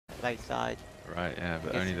right side. Right, yeah,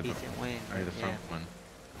 but Gets only a the decent wind. front one.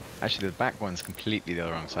 Actually, the back one's completely the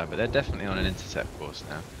other wrong side, but they're definitely on an intercept course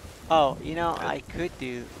now. Oh, you know, I could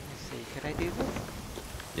do. Let's see. Could I do this?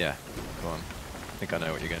 Yeah, go on. I think I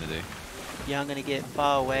know what you're gonna do. Yeah, I'm gonna get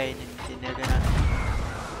far away, and then they're gonna.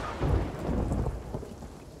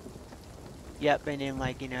 Yep, and then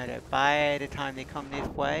like by the time they come this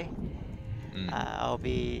way,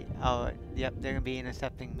 yep, they're gonna be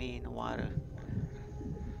intercepting me in the water.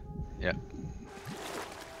 Yep.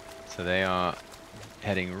 So they are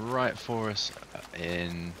heading right for us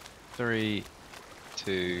in 3,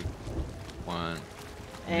 2, 1.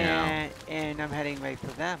 Now. And I'm heading right for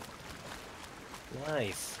them.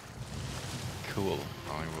 Nice. Cool.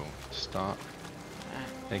 I will start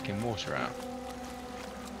taking water out.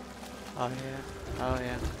 Oh yeah. Oh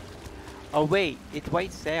yeah. Oh wait, it's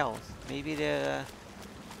white sails. Maybe they're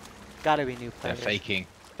gotta be new players. They're faking.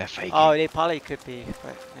 They're faking. Oh, they probably could be,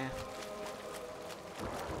 but yeah.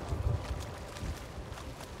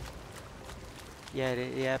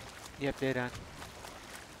 Yeah, yep, they're done.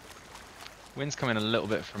 Wind's coming a little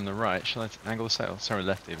bit from the right. Shall I angle the sail? Sorry,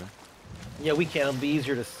 left even. Yeah, we can. It'll be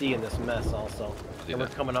easier to see in this mess also. And we're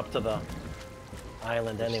that. coming up to the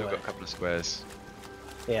island We've anyway. still got a couple of squares.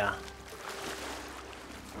 Yeah.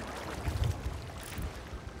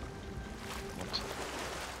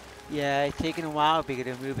 Yeah, it's taking a while because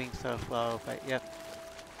they're moving so slow, but yep.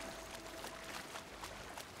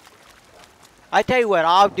 I tell you what,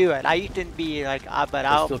 I'll do it. I used to be like, but They're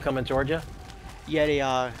I'll. still coming towards you? Yeah, they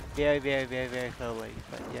are. Very, very, very, very slowly,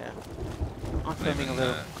 but yeah. I'm swimming a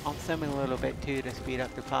little. I'm swimming a little bit too to speed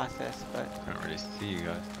up the process, but. Can't really see you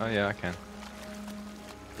guys. Oh yeah, I can.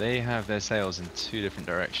 They have their sails in 2 different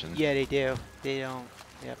directions. Yeah, they do. They don't.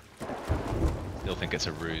 Yep. Still think it's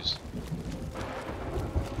a ruse.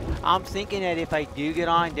 I'm thinking that if I do get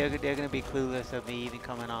on, they're gonna be clueless of me even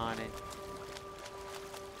coming on, and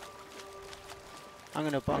I'm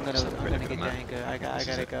gonna get the anchor. I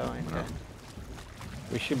gotta go and.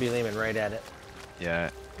 We should be aiming right at it. Yeah,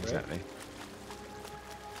 exactly.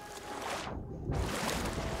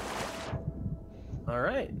 All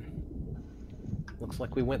right. Looks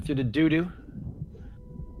like we went through the doo-doo.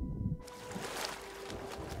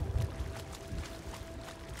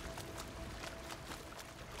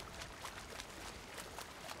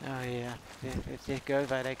 Oh yeah, if it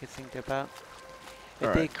goes right, I could sink the boat. If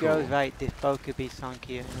Alright, it goes cool. right, this boat could be sunk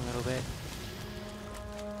here in a little bit.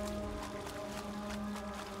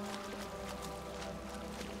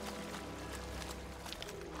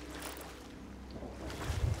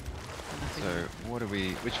 So, what are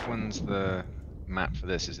we... Which one's the map for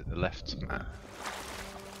this? Is it the left map?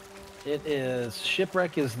 It is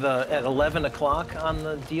shipwreck is at 11 o'clock on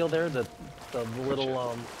the deal there. The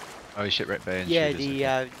little Oh, shipwreck bay and yeah,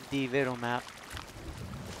 shooters, the little map.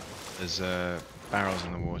 There's barrels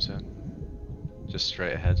in the water. Just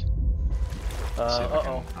straight ahead. See if I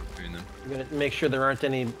can harpoon them. I'm gonna make sure there aren't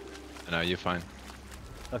any. No, you're fine.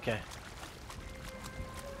 Okay.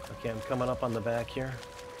 Okay, I'm coming up on the back here.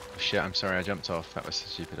 Oh, shit, I'm sorry, I jumped off. That was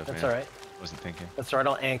stupid of me. That's all right. Wasn't thinking. That's all right.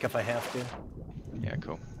 I'll ank if I have to. Yeah,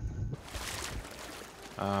 cool.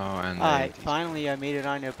 Oh, and Alright, finally I made it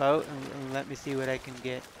on the boat, and let me see what I can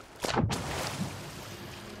get.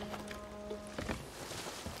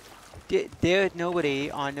 There's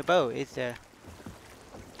nobody on the boat, is there?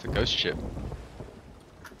 It's a ghost ship.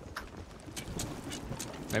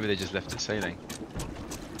 Maybe they just left it sailing.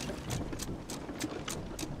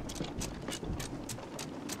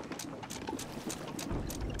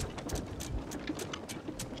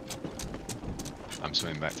 I'm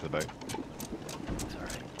swimming back to the boat. It's all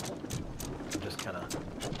right. I'm just kind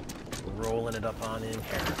of rolling it up on in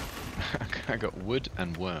here. I got wood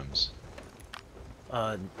and worms.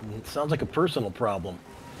 It sounds like a personal problem.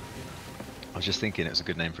 I was just thinking it was a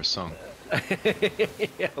good name for a song.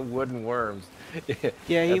 Yeah, wooden worms.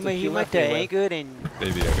 Yeah, he must have anchored and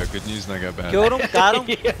Baby, I got good news and I got bad. killed him, got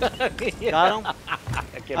him, Yeah. got him.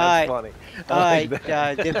 Okay, that's funny. Alright,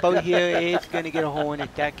 the boat here is gonna get a hole in the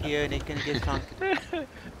deck here and it's gonna get sunk.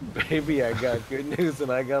 Baby, I got good news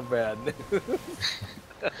and I got bad news.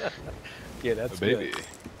 Yeah, that's baby.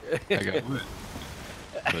 good. I got wood.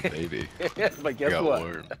 But baby, But guess I got what?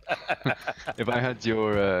 worm. If I had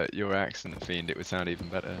your accent, Fiend, it would sound even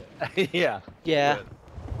better. Yeah. Yeah. Good.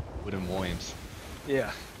 Wood and worms.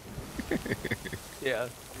 Yeah. Yeah.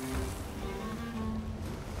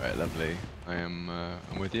 Right, lovely. I'm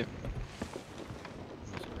with you.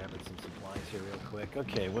 Just grabbing some supplies here real quick.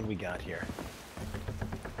 Okay, what do we got here?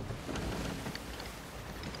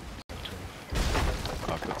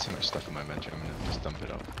 I've got too much stuff in my inventory. I'm gonna just dump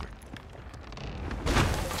it up.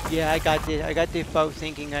 Yeah, I got the boat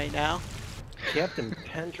sinking right now. Captain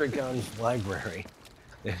Pendragon's library.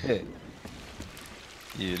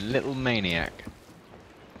 You little maniac.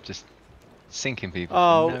 Just sinking people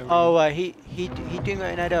Oh, for no reason. he doing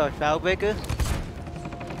another foul breaker.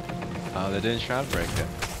 Oh, they're doing Shroud Breaker. Yeah,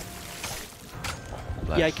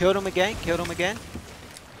 I Bless. killed him again.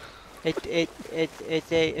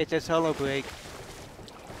 It's a solo break.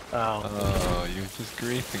 Oh. Oh, you're just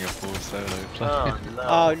griefing a poor solo player. Oh no.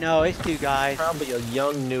 Oh no, it's two guys. Probably a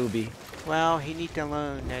young newbie. Well, he needs to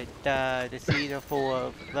learn that the seas are full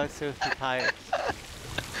of bloodthirsty pirates.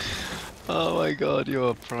 Oh my god, you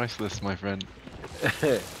are priceless, my friend.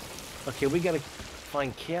 Okay, we gotta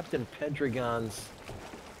find Captain Pendragon's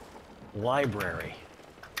library.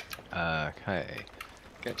 Okay.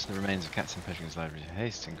 Get to the remains of Captain Pendragon's library.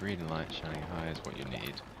 Haste and green light shining high is what you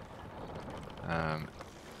need.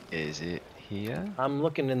 Is it here? I'm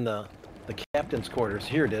looking in the captain's quarters.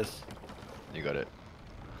 Here it is. You got it.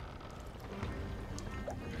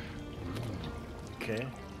 Okay.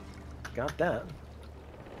 Got that.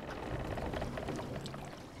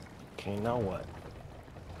 Okay, now what?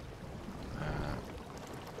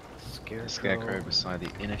 The scarecrow beside the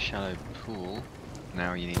inner shallow pool.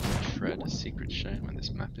 Now you need to shred a secret shown when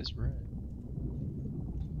this map is read.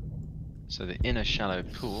 So the inner shallow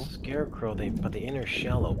pool. Scarecrow, but the inner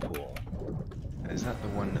shallow pool. Is that the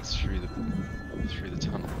one that's through the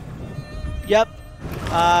tunnel? Yep.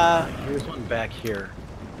 Here's one back here.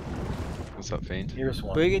 What's up, Fiend? Here's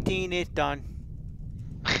one. Brigantine is done.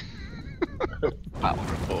 Battle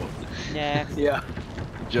report. Next. Yeah.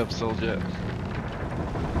 Good job, soldier.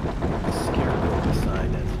 Scarecrow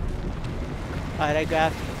beside it. Alright, I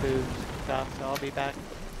grabbed some food stuff, so I'll be back.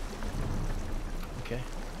 Okay.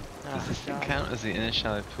 Does this thing God. count as the inner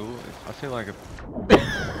shallow pool? I feel like a pool.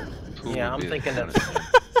 Yeah, would I'm be thinking kind that.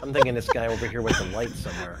 of- I'm thinking this guy over here with the light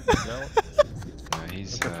somewhere. No, No,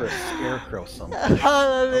 he's. looking for a scarecrow somewhere.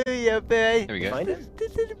 Hallelujah, man. Here we go. Find it?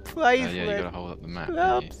 This is priceless. Yeah, you gotta hold up the map.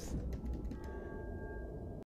 don't you? Props.